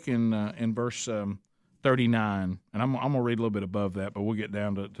want you to look in verse 39, and I'm going to read a little bit above that, but we'll get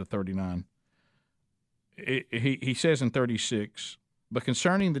down to 39. He says in 36, but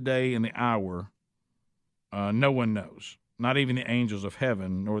concerning the day and the hour, no one knows, not even the angels of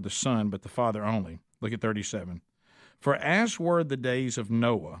heaven, nor the Son, but the Father only. Look at 37. For as were the days of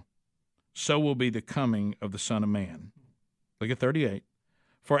Noah, so will be the coming of the Son of Man. Look at 38.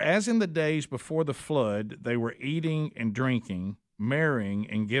 For as in the days before the flood, they were eating and drinking, marrying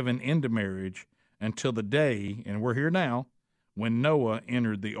and given into marriage until the day, and we're here now, when Noah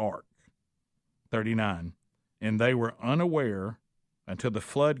entered the ark. 39. And they were unaware until the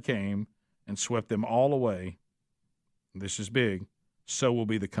flood came and swept them all away. This is big. So will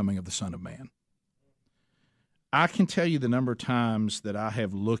be the coming of the Son of Man. I can tell you the number of times that I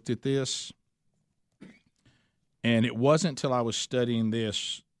have looked at this, and it wasn't until I was studying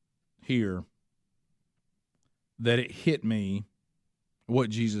this here that it hit me what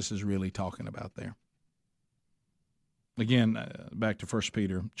Jesus is really talking about there. Again, back to 1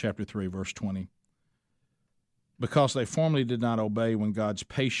 Peter chapter 3, verse 20. Because they formerly did not obey when God's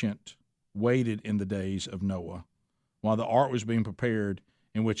patient waited in the days of Noah, while the ark was being prepared,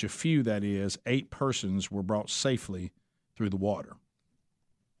 in which a few, that is, 8 persons, were brought safely through the water.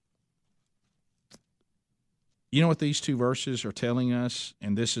 You know what these two verses are telling us,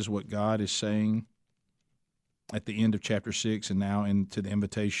 and this is what God is saying at the end of chapter 6 and now into the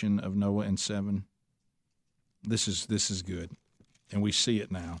invitation of Noah in 7? This is good, and we see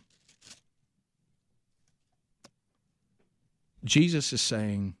it now. Jesus is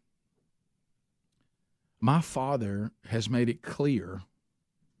saying, my Father has made it clear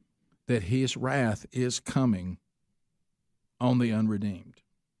that his wrath is coming on the unredeemed.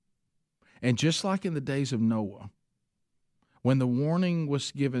 And just like in the days of Noah, when the warning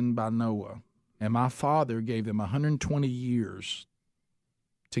was given by Noah, and my Father gave them 120 years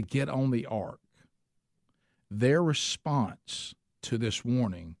to get on the ark, their response to this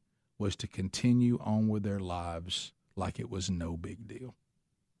warning was to continue on with their lives like it was no big deal.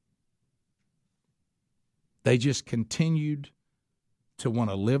 They just continued to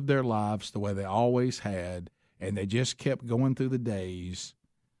want to live their lives the way they always had, and they just kept going through the days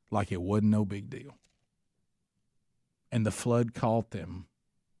like it wasn't no big deal. And the flood caught them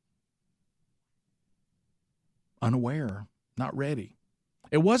unaware, not ready.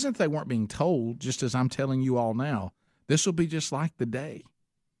 It wasn't they weren't being told, just as I'm telling you all now, this will be just like the day.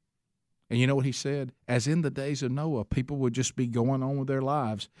 And you know what he said? As in the days of Noah, people would just be going on with their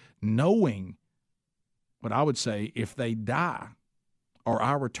lives, knowing what I would say, if they die or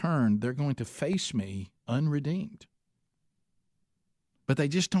I return, they're going to face me unredeemed. But they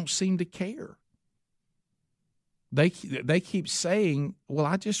just don't seem to care. They keep saying, well,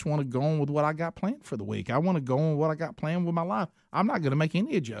 I just want to go on with what I got planned for the week. I want to go on with what I got planned with my life. I'm not going to make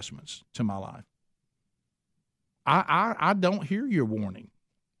any adjustments to my life. I don't hear your warning.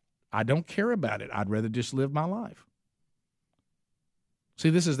 I don't care about it. I'd rather just live my life. See,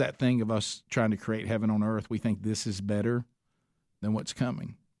 this is that thing of us trying to create heaven on earth. We think this is better than what's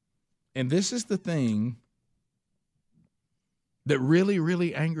coming. And this is the thing that really,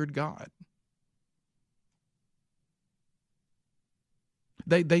 really angered God.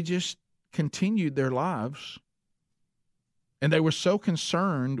 They just continued their lives, and they were so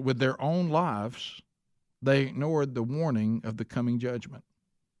concerned with their own lives, they ignored the warning of the coming judgment.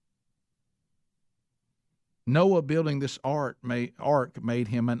 Noah building this ark made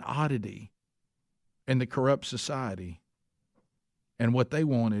him an oddity in the corrupt society, and what they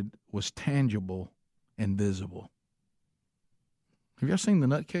wanted was tangible and visible. Have y'all seen the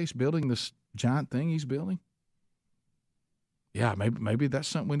nutcase building this giant thing he's building? Yeah, maybe that's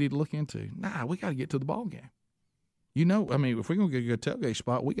something we need to look into. Nah, we got to get to the ball game. You know, I mean, if we're going to get a good tailgate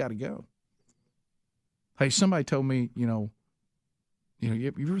spot, we got to go. Hey, somebody told me, you know,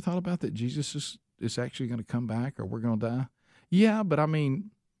 you ever thought about that Jesus is actually going to come back, or we're going to die? Yeah, but we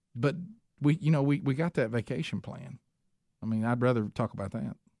got that vacation plan. I mean, I'd rather talk about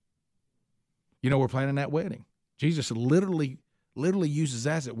that. You know, we're planning that wedding. Jesus literally uses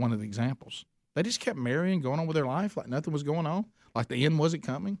that as one of the examples. They just kept marrying, going on with their life like nothing was going on, like the end wasn't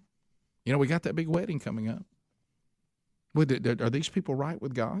coming. You know, we got that big wedding coming up. Are these people right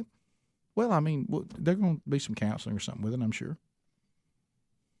with God? Well, I mean, they're going to be some counseling or something with it, I'm sure.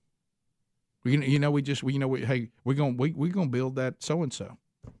 We're going to build that so and so.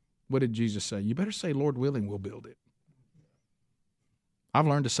 What did Jesus say? You better say, Lord willing, we'll build it. I've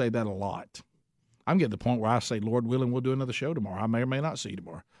learned to say that a lot. I'm getting to the point where I say, Lord willing, we'll do another show tomorrow. I may or may not see you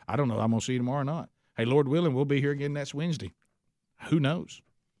tomorrow. I don't know if I'm going to see you tomorrow or not. Hey, Lord willing, we'll be here again next Wednesday. Who knows?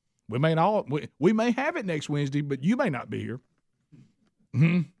 We may have it next Wednesday, but you may not be here.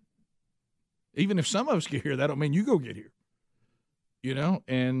 Mm-hmm. Even if some of us get here, that don't mean you go get here. You know,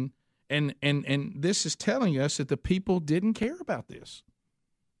 and this is telling us that the people didn't care about this.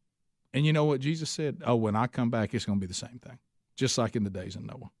 And you know what Jesus said? Oh, when I come back, it's going to be the same thing, just like in the days of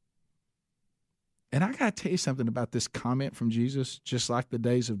Noah. And I got to tell you something about this comment from Jesus, just like the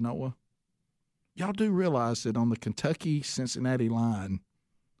days of Noah. Y'all do realize that on the Kentucky-Cincinnati line,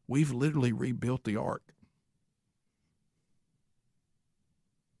 we've literally rebuilt the ark.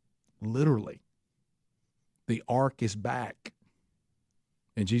 Literally. The ark is back.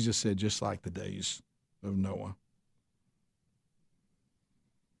 And Jesus said, just like the days of Noah.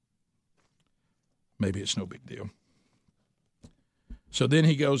 Maybe it's no big deal. So then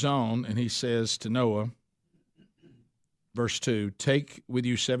he goes on and he says to Noah, verse 2, take with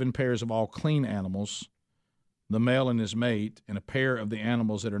you 7 pairs of all clean animals, the male and his mate, and a pair of the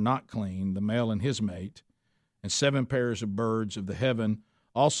animals that are not clean, the male and his mate, and 7 pairs of birds of the heaven,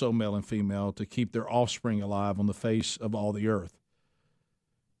 also male and female, to keep their offspring alive on the face of all the earth.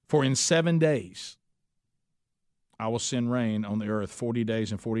 For in 7 days I will send rain on the earth 40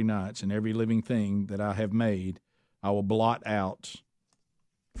 days and 40 nights, and every living thing that I have made I will blot out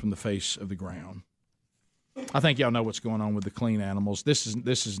from the face of the ground. I think y'all know what's going on with the clean animals. This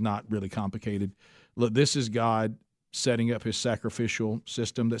is not really complicated. Look, this is God setting up his sacrificial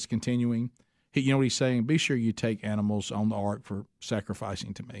system that's continuing. You know what he's saying? Be sure you take animals on the ark for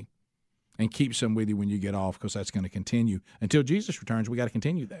sacrificing to me, and keep some with you when you get off, because that's going to continue. Until Jesus returns, we got to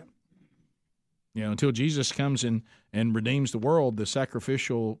continue that. You know, until Jesus comes in and redeems the world, the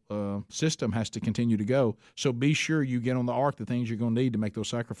sacrificial system has to continue to go. So be sure you get on the ark the things you're going to need to make those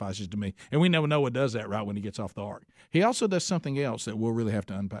sacrifices to me. And we know Noah does that right when he gets off the ark. He also does something else that we'll really have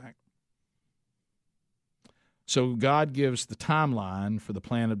to unpack. So God gives the timeline for the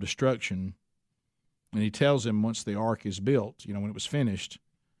plan of destruction, and he tells him once the ark is built, when it was finished,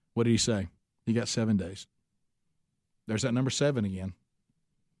 what did he say? He got 7 days. There's that number 7 again.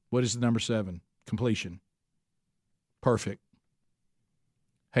 What is the number 7? Completion. Perfect.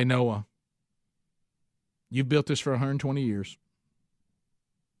 Hey, Noah, you've built this for 120 years.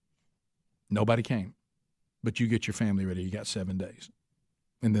 Nobody came, but you get your family ready. You got 7 days,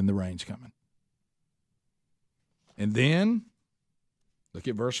 and then the rain's coming. And then, look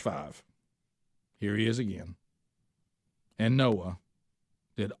at verse 5. Here he is again. And Noah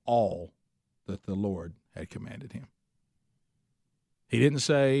did all that the Lord had commanded him. He didn't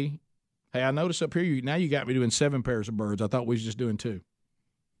say, hey, I noticed up here, now you got me doing 7 pairs of birds. I thought we was just doing 2.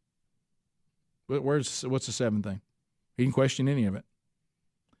 What's the 7th thing? He didn't question any of it.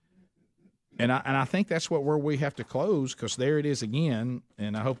 And I think that's where we have to close, because there it is again,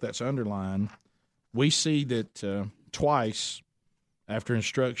 and I hope that's underlined. We see that twice after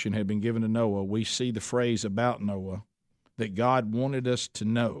instruction had been given to Noah, we see the phrase about Noah that God wanted us to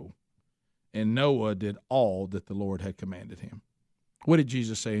know, and Noah did all that the Lord had commanded him. What did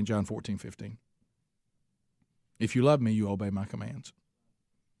Jesus say in John 14:15? If you love me, you obey my commands.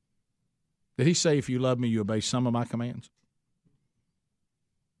 Did he say, if you love me, you obey some of my commands?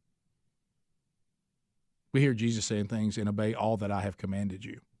 We hear Jesus saying things, and obey all that I have commanded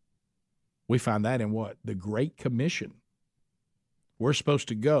you. We find that in what? The Great Commission. We're supposed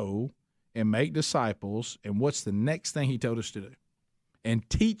to go and make disciples, and what's the next thing he told us to do? And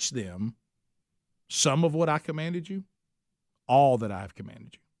teach them some of what I commanded you, all that I have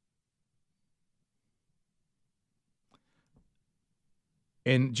commanded you.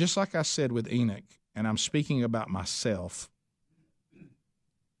 And just like I said with Enoch, and I'm speaking about myself,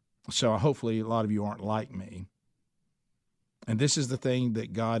 so hopefully a lot of you aren't like me, and this is the thing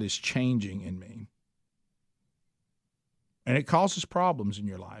that God is changing in me. And it causes problems in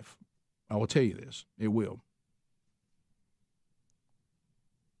your life. I will tell you this. It will.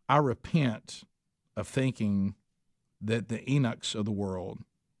 I repent of thinking that the Enochs of the world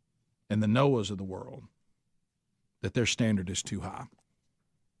and the Noahs of the world, that their standard is too high.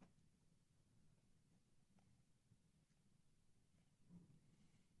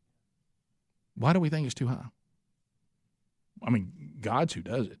 Why do we think it's too high? I mean, God's who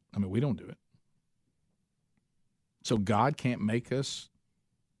does it. I mean, we don't do it. So God can't make us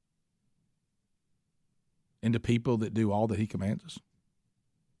into people that do all that he commands us.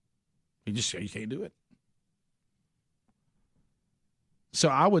 He just said you can't do it. So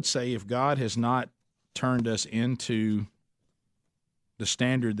I would say if God has not turned us into the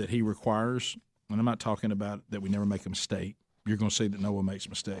standard that he requires, and I'm not talking about that we never make a mistake. You're going to see that Noah makes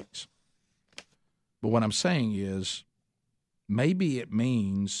mistakes. But what I'm saying is maybe it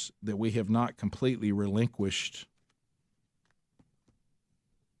means that we have not completely relinquished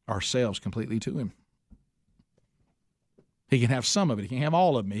ourselves completely to him. He can have some of it. He can't have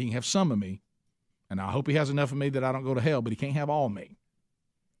all of me. He can have some of me. And I hope he has enough of me that I don't go to hell, but he can't have all me.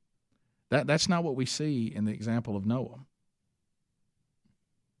 That's not what we see in the example of Noah.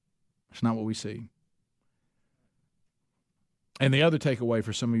 It's not what we see. And the other takeaway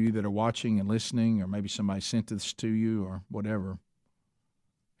for some of you that are watching and listening, or maybe somebody sent this to you or whatever,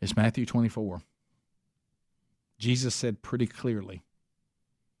 is Matthew 24. Jesus said pretty clearly,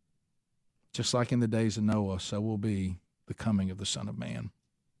 just like in the days of Noah, so will be the coming of the Son of Man.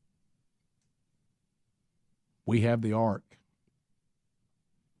 We have the ark.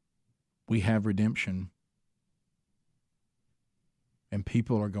 We have redemption. And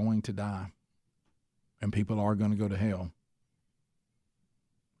people are going to die. And people are going to go to hell.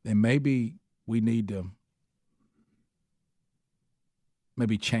 And maybe we need to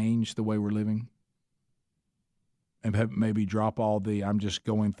change the way we're living. And maybe drop all the, I'm just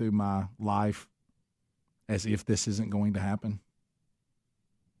going through my life as if this isn't going to happen.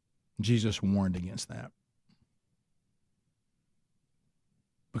 Jesus warned against that.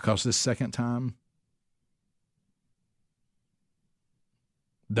 Because this second time,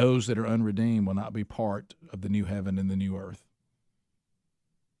 those that are unredeemed will not be part of the new heaven and the new earth.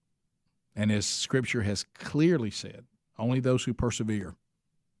 And as Scripture has clearly said, only those who persevere,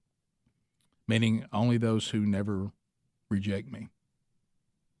 meaning only those who never reject me,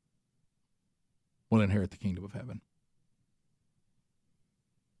 will inherit the kingdom of heaven.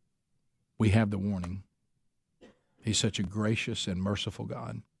 We have the warning. He's such a gracious and merciful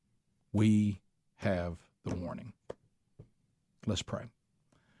God. We have the warning. Let's pray.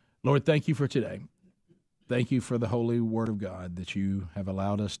 Lord, thank you for today. Thank you for the holy word of God that you have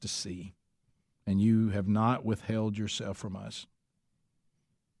allowed us to see, and you have not withheld yourself from us.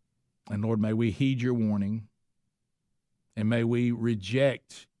 And Lord, may we heed your warning, and may we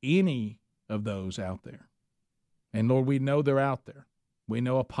reject any of those out there. And Lord, we know they're out there. We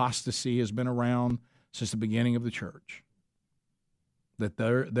know apostasy has been around since the beginning of the church. That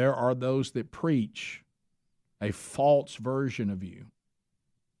there are those that preach a false version of you.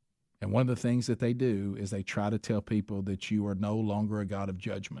 And one of the things that they do is they try to tell people that you are no longer a God of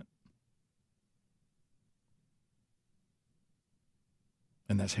judgment.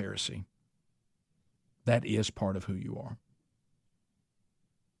 And that's heresy. That is part of who you are.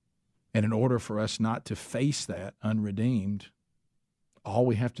 And in order for us not to face that unredeemed, all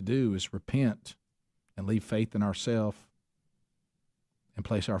we have to do is repent and leave faith in ourselves and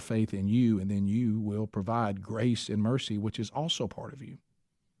place our faith in you, and then you will provide grace and mercy, which is also part of you.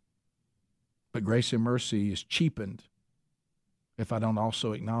 But grace and mercy is cheapened if I don't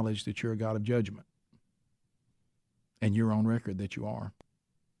also acknowledge that you're a God of judgment. And you're on record that you are.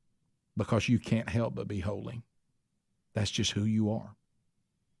 Because you can't help but be holy. That's just who you are.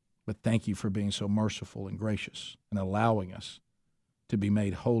 But thank you for being so merciful and gracious and allowing us to be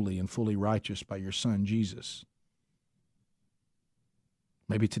made holy and fully righteous by your Son, Jesus.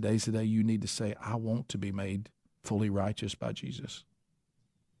 Maybe today's the day you need to say, I want to be made fully righteous by Jesus.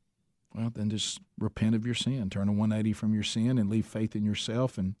 Well, then just repent of your sin. Turn a 180 from your sin and leave faith in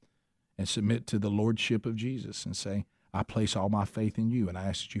yourself and submit to the lordship of Jesus and say, I place all my faith in you, and I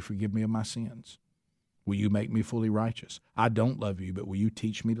ask that you forgive me of my sins. Will you make me fully righteous? I don't love you, but will you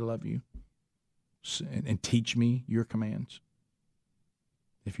teach me to love you and teach me your commands?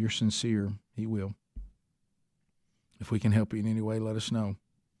 If you're sincere, he will. If we can help you in any way, let us know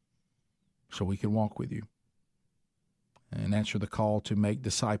so we can walk with you and answer the call to make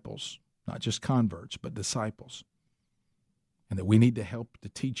disciples, not just converts, but disciples, and that we need to help to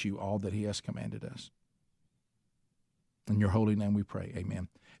teach you all that he has commanded us. In your holy name we pray, amen.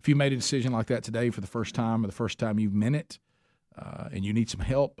 If you made a decision like that today for the first time or the first time you've meant it and you need some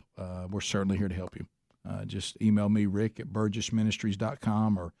help, we're certainly here to help you. Just email me,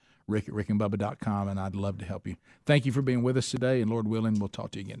 rick@burgessministries.com or rick@rickandbubba.com, and I'd love to help you. Thank you for being with us today, and Lord willing, we'll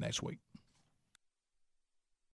talk to you again next week.